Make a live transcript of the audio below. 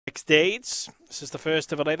Deeds. This is the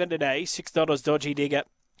first of 11 today. $6 Dodgy Digger,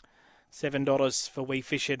 $7 for Wee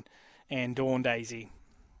Fishin and Dawn Daisy.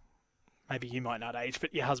 Maybe you might not age,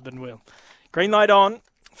 but your husband will. Green light on.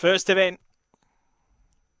 First event.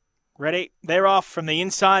 Ready? They're off from the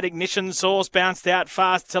inside. Ignition Source bounced out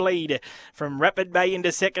fast to lead. From Rapid Bay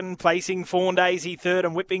into second, placing Fawn Daisy third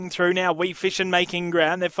and whipping through now. Wee Fishin making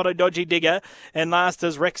ground. They've followed Dodgy Digger and last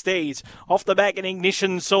is Rex Deeds. Off the back an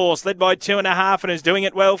Ignition Source led by 2.5 and is doing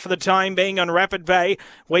it well for the time being on Rapid Bay.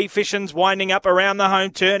 Wee Fishin's winding up around the home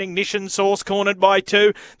turn. Ignition Source cornered by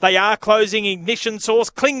 2. They are closing. Ignition Source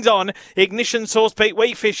clings on. Ignition Source beat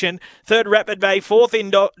Wee Fishin. Third Rapid Bay. Fourth in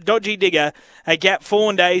Dodgy Digger. A gap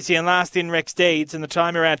Fawn Daisy and last in Rex Deeds, and the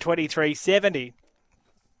time around 23.70.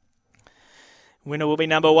 Winner will be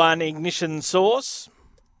number 1, Ignition Source.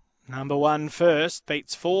 Number 1 first,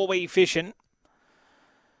 beats 4 Wee Fishin.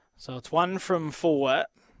 So it's 1 from 4.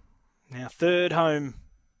 Now third home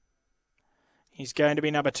is going to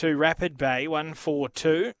be number 2, Rapid Bay,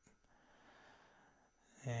 142.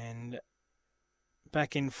 And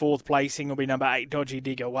back in fourth placing will be number 8, Dodgy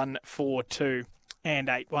Digger, 142 and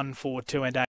 8, 142 and 8.